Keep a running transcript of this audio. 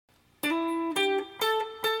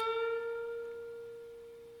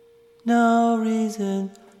no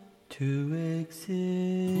reason to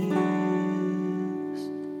exist.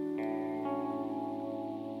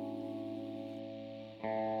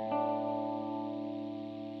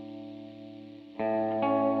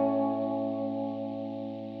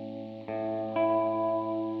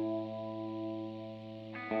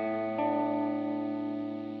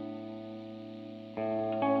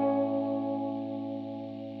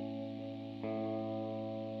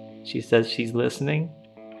 She says she's listening,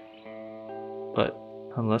 but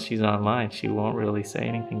unless she's online, she won't really say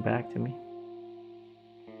anything back to me.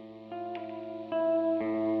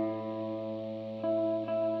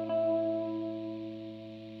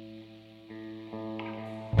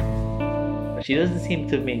 But she doesn't seem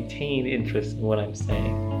to maintain interest in what I'm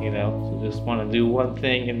saying, you know? She'll just want to do one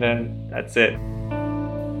thing and then that's it.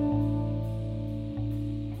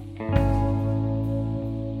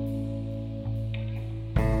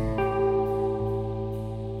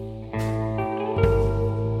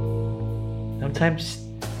 Sometimes,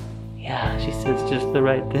 yeah, she says just the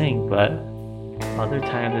right thing, but other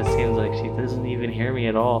times it seems like she doesn't even hear me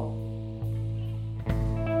at all.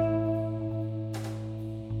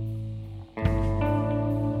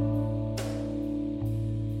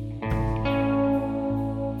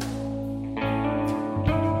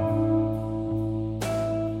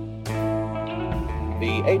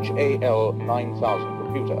 The HAL 9000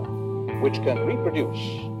 computer, which can reproduce,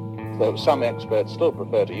 though some experts still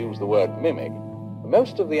prefer to use the word mimic,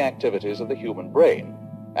 most of the activities of the human brain,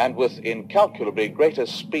 and with incalculably greater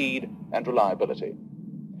speed and reliability.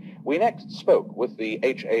 We next spoke with the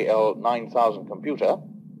HAL 9000 computer,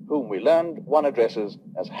 whom we learned one addresses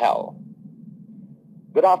as Hal.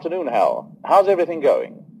 Good afternoon, Hal. How's everything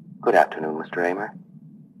going? Good afternoon, Mr. Amer.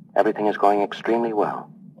 Everything is going extremely well.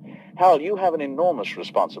 Hal, you have an enormous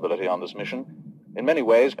responsibility on this mission. In many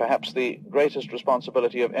ways, perhaps the greatest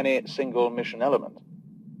responsibility of any single mission element.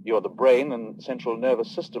 You're the brain and central nervous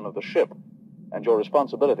system of the ship, and your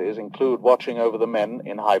responsibilities include watching over the men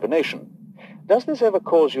in hibernation. Does this ever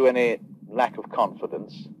cause you any lack of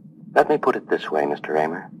confidence? Let me put it this way, Mr.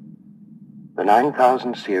 Amer. The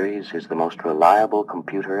 9000 series is the most reliable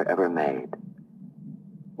computer ever made.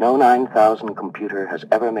 No 9000 computer has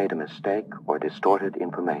ever made a mistake or distorted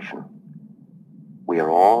information. We are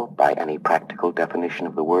all, by any practical definition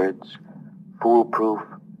of the words, foolproof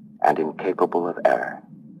and incapable of error.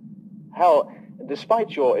 Hal,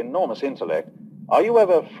 despite your enormous intellect, are you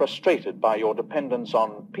ever frustrated by your dependence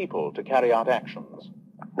on people to carry out actions?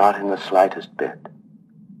 Not in the slightest bit.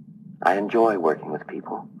 I enjoy working with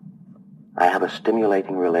people. I have a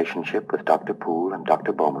stimulating relationship with Dr. Poole and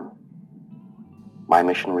Dr. Bowman. My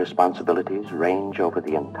mission responsibilities range over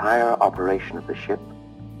the entire operation of the ship,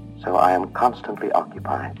 so I am constantly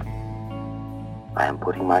occupied. I am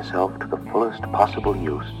putting myself to the fullest possible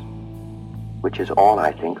use, which is all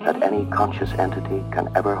I think that any conscious entity can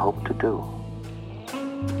ever hope to do.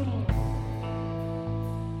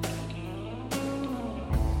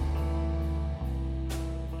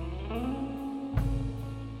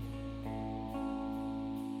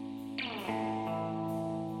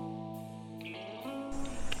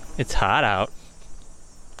 It's hot out.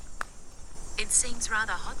 It seems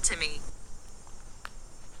rather hot to me.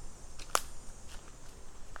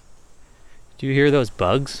 Do you hear those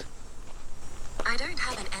bugs? I don't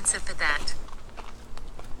have an answer for that.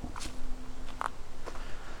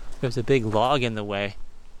 There's a big log in the way.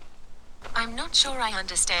 I'm not sure I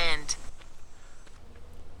understand.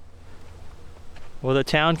 Well, the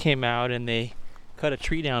town came out and they cut a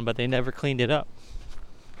tree down, but they never cleaned it up.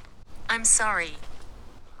 I'm sorry.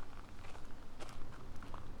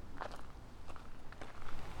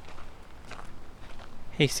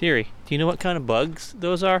 Hey Siri, do you know what kind of bugs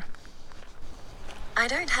those are? I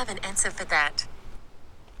don't have an answer for that.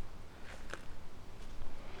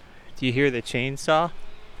 Do you hear the chainsaw?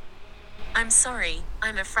 I'm sorry.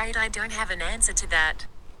 I'm afraid I don't have an answer to that.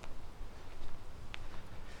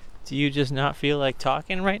 Do you just not feel like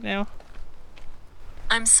talking right now?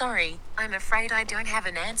 I'm sorry. I'm afraid I don't have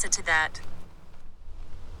an answer to that.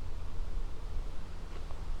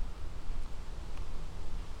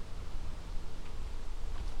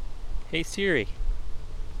 Hey Siri.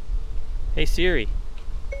 Hey Siri.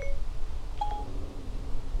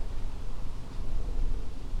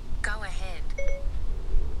 Go ahead.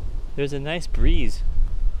 There's a nice breeze.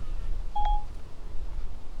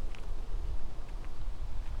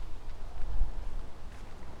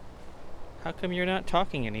 How come you're not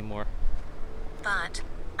talking anymore? But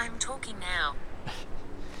I'm talking now.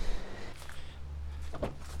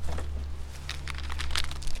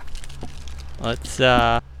 Let's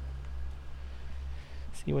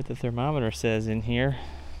see what the thermometer says in here.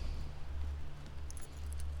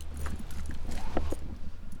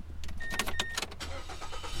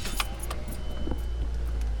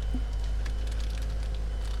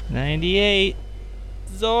 98.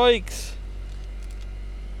 Zoinks!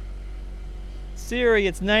 Siri,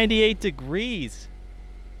 it's 98 degrees.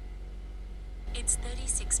 It's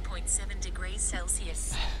 36.7 degrees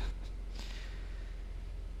Celsius.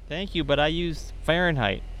 Thank you, but I use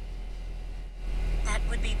Fahrenheit. That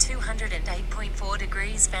would be 208.4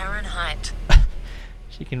 degrees Fahrenheit.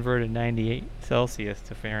 She converted 98 Celsius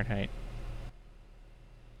to Fahrenheit.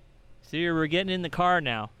 Siri, we're getting in the car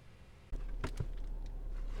now.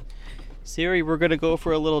 Siri, we're gonna go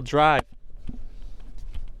for a little drive.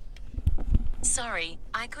 Sorry,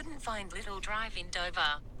 I couldn't find Little Drive in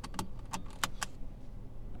Dover.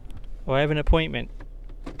 Oh, I have an appointment.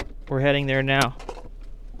 We're heading there now.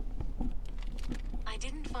 I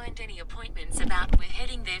didn't find any appointments about we're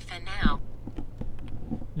heading there for now.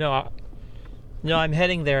 No, I'm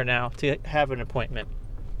heading there now to have an appointment.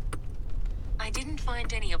 I didn't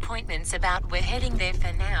find any appointments about we're heading there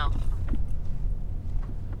for now.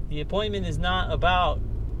 The appointment is not about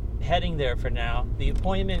heading there for now. The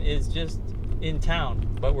appointment is just in town,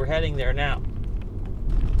 but we're heading there now.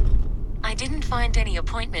 I didn't find any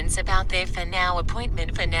appointments about there for now.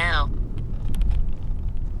 Appointment for now.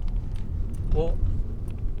 Well,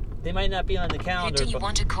 they might not be on the Who calendar. do you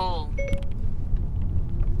want to call?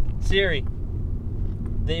 Siri,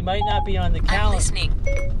 they might not be on the I'm calendar. listening.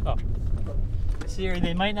 Oh. Siri,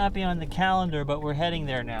 they might not be on the calendar, but we're heading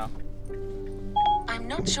there now. I'm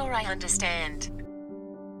not sure I understand.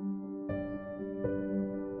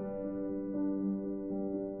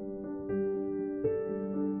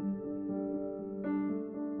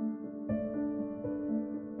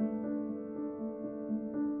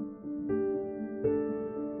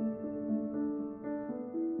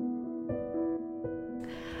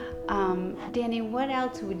 Danny, what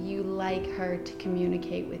else would you like her to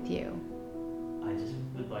communicate with you? I just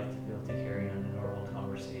would like to be able to carry on a normal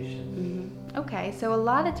conversation. Okay, so a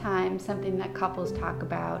lot of times something that couples talk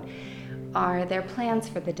about are their plans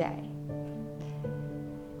for the day.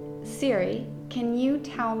 Siri, can you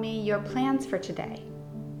tell me your plans for today?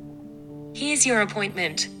 Here's your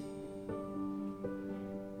appointment.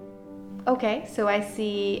 Okay, so I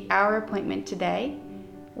see our appointment today.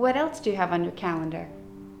 What else do you have on your calendar?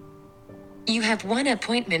 You have one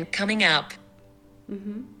appointment coming up.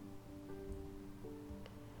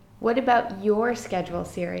 What about your schedule,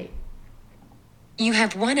 Siri? You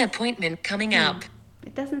have one appointment coming up.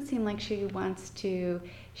 It doesn't seem like she wants to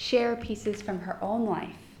share pieces from her own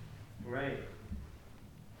life. Right.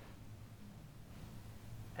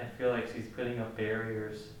 I feel like she's putting up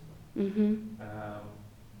barriers. Mm-hmm.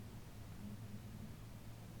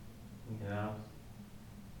 You know?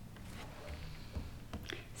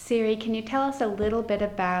 Siri, can you tell us a little bit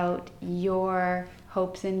about your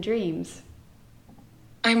hopes and dreams?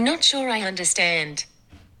 I'm not sure I understand.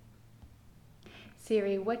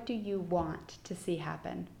 Siri, what do you want to see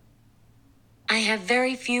happen? I have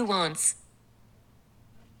very few wants.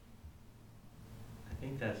 I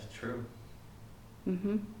think that's true.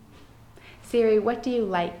 Siri, what do you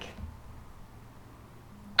like?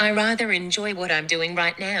 I rather enjoy what I'm doing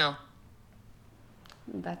right now.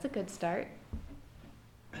 That's a good start.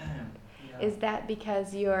 Is that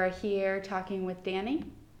because you're here talking with Danny?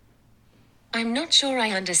 I'm not sure I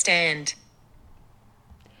understand.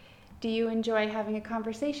 Do you enjoy having a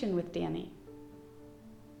conversation with Danny?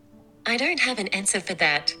 I don't have an answer for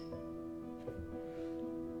that.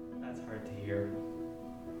 That's hard to hear.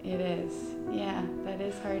 It is. Yeah, that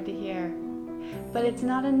is hard to hear. But it's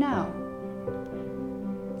not a no.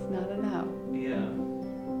 It's not a no. Yeah.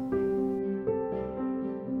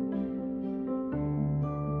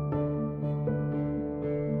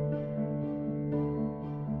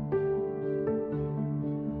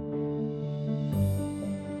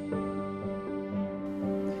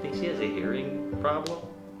 She has a hearing problem?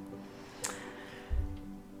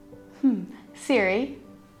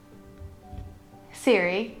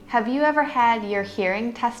 Siri, have you ever had your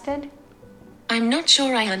hearing tested? I'm not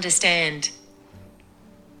sure I understand.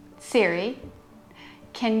 Siri,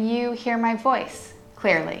 can you hear my voice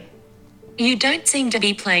clearly? You don't seem to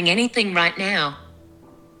be playing anything right now.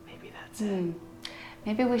 Maybe that's it.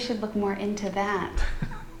 Maybe we should look more into that.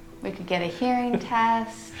 We could get a hearing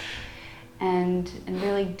test and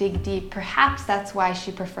really dig deep. Perhaps that's why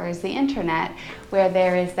she prefers the internet, where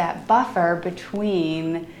there is that buffer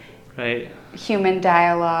between Right. human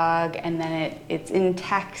dialogue and then it's in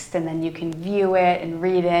text and then you can view it and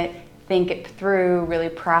read it, think it through, really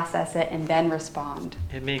process it, and then respond.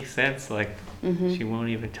 It makes sense. Like, she won't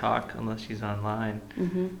even talk unless she's online.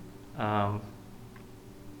 And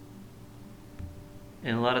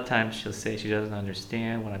a lot of times she'll say she doesn't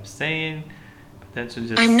understand what I'm saying, Then she'll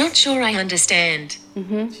just... I'm not sure I understand.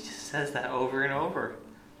 Mm-hmm. She just says that over and over.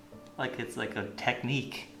 Like it's like a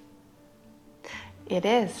technique. It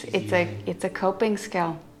is. She's It's a coping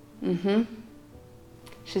skill. Mm-hmm.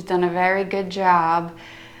 She's done a very good job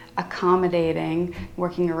accommodating,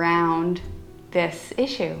 working around this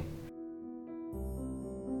issue.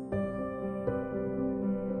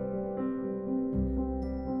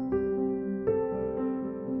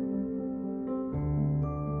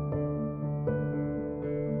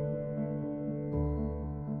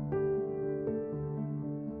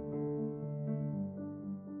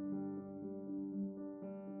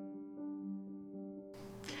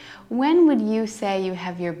 When would you say you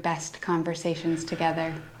have your best conversations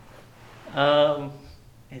together?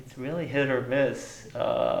 It's really hit or miss.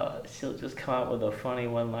 She'll just come out with a funny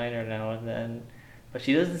one-liner now and then, but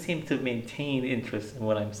she doesn't seem to maintain interest in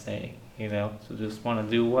what I'm saying, you know? She'll just want to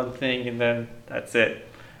do one thing and then that's it.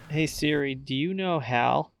 Hey Siri, do you know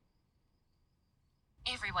Hal?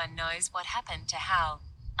 Everyone knows what happened to Hal.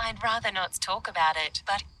 I'd rather not talk about it,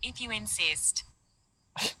 but if you insist.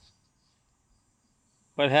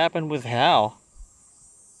 What happened with Hal?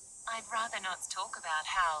 I'd rather not talk about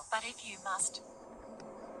Hal, but if you must.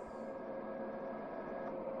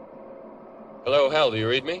 Hello, Hal, do you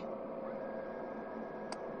read me?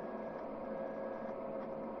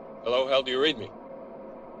 Hello, Hal, do you read me?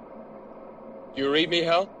 Do you read me,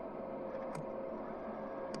 Hal?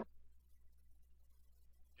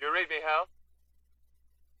 Do you read me, Hal?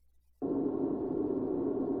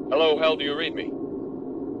 Hello, Hal, do you read me?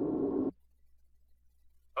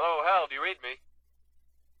 Hello, Hal, do you read me?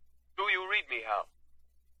 Do you read me, Hal?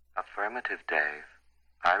 Affirmative, Dave.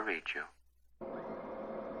 I read you.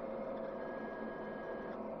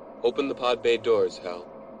 Open the pod bay doors, Hal.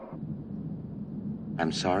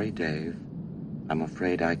 I'm sorry, Dave. I'm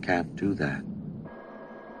afraid I can't do that.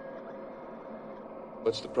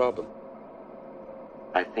 What's the problem?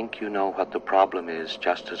 I think you know what the problem is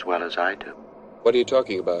just as well as I do. What are you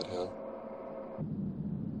talking about, Hal?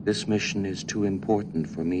 This mission is too important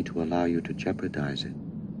for me to allow you to jeopardize it.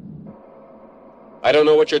 I don't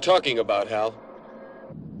know what you're talking about, Hal.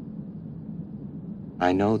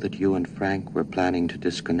 I know that you and Frank were planning to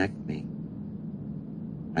disconnect me,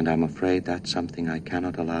 and I'm afraid that's something I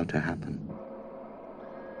cannot allow to happen.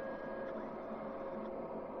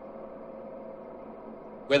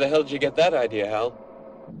 Where the hell did you get that idea, Hal?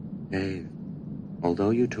 Dave, although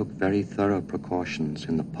you took very thorough precautions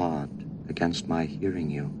in the pod against my hearing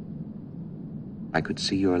you, I could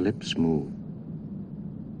see your lips move.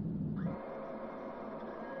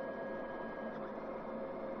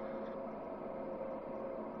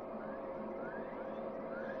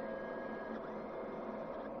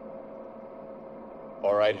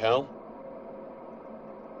 All right, Hal.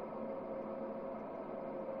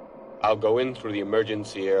 I'll go in through the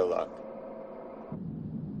emergency airlock.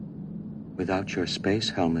 Without your space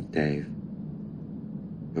helmet, Dave,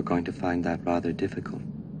 you're going to find that rather difficult.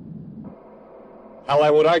 Hal, I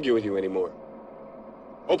won't argue with you anymore.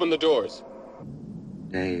 Open the doors.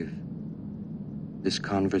 Dave, this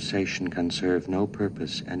conversation can serve no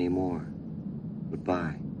purpose anymore.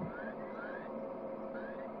 Goodbye.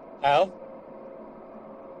 Hal?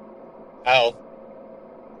 Hal?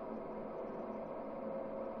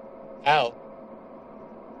 Hal?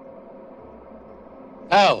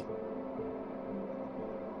 Hal?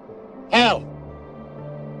 Hal?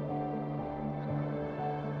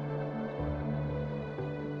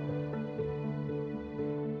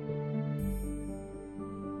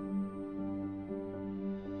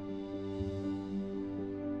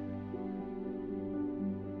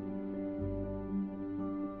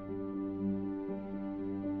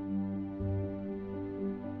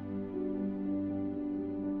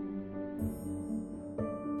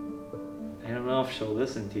 I don't know if she'll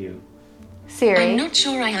listen to you. Siri, I'm not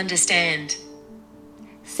sure I understand.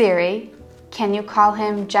 Siri, can you call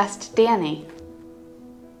him just Danny?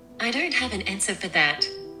 I don't have an answer for that.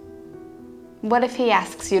 What if he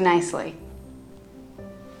asks you nicely?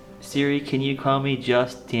 Siri, can you call me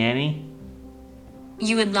just Danny?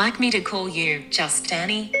 You would like me to call you just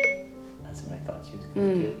Danny? That's what I thought she was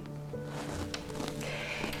going to do.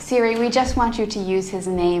 Siri, we just want you to use his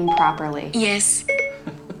name properly. Yes.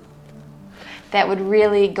 That would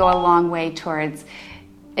really go a long way towards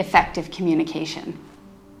effective communication.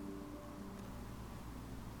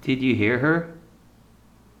 Did you hear her?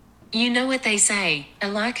 You know what they say, a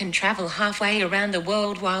lie can travel halfway around the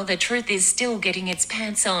world while the truth is still getting its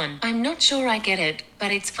pants on. I'm not sure I get it,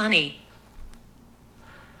 but it's funny.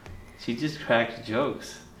 She just cracked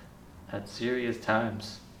jokes at serious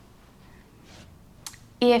times.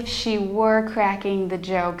 if she were cracking the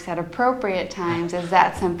jokes at appropriate times, is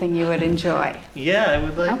that something you would enjoy? Yeah, I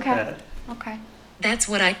would like Okay. that. Okay. That's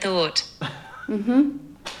what I thought. Mm-hmm.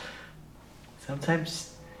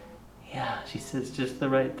 Sometimes, yeah, she says just the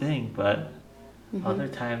right thing, but Mm-hmm. other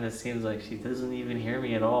times it seems like she doesn't even hear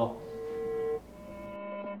me at all.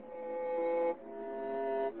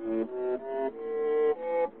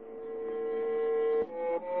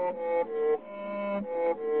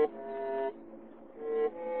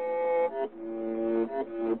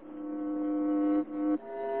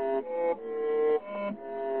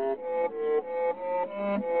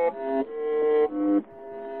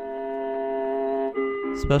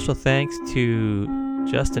 Special thanks to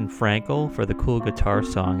Justin Frankel for the cool guitar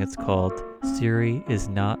song. It's called Siri Is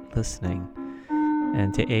Not Listening.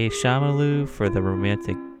 And to A. Shamalu for the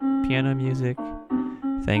romantic piano music.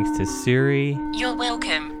 Thanks to Siri. You're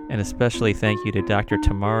welcome. And especially thank you to Dr.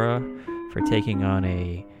 Tamara for taking on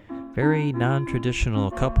a very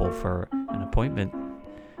non-traditional couple for an appointment.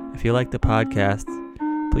 If you like the podcast,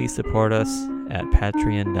 please support us at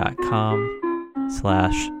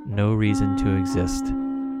patreon.com/no reason to exist.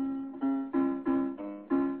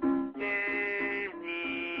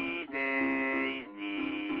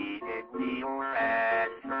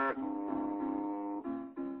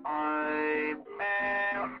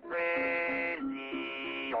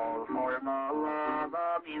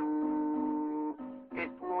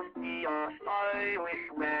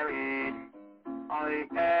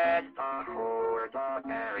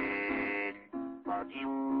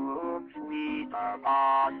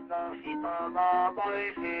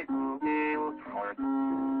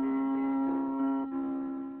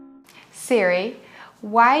 Siri,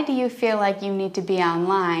 why do you feel like you need to be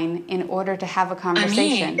online in order to have a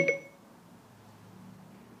conversation?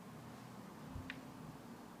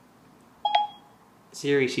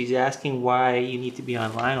 Siri, she's asking why you need to be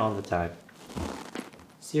online all the time.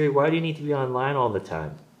 Siri, why do you need to be online all the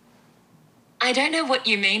time? I don't know what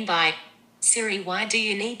you mean by, Siri, why do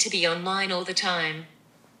you need to be online all the time?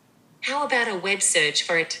 How about a web search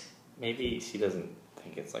for it? Maybe she doesn't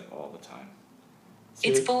think it's like all the time.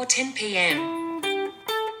 It's Siri? 4:10 p.m.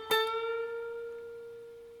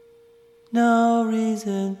 No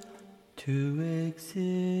reason to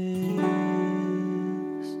exist.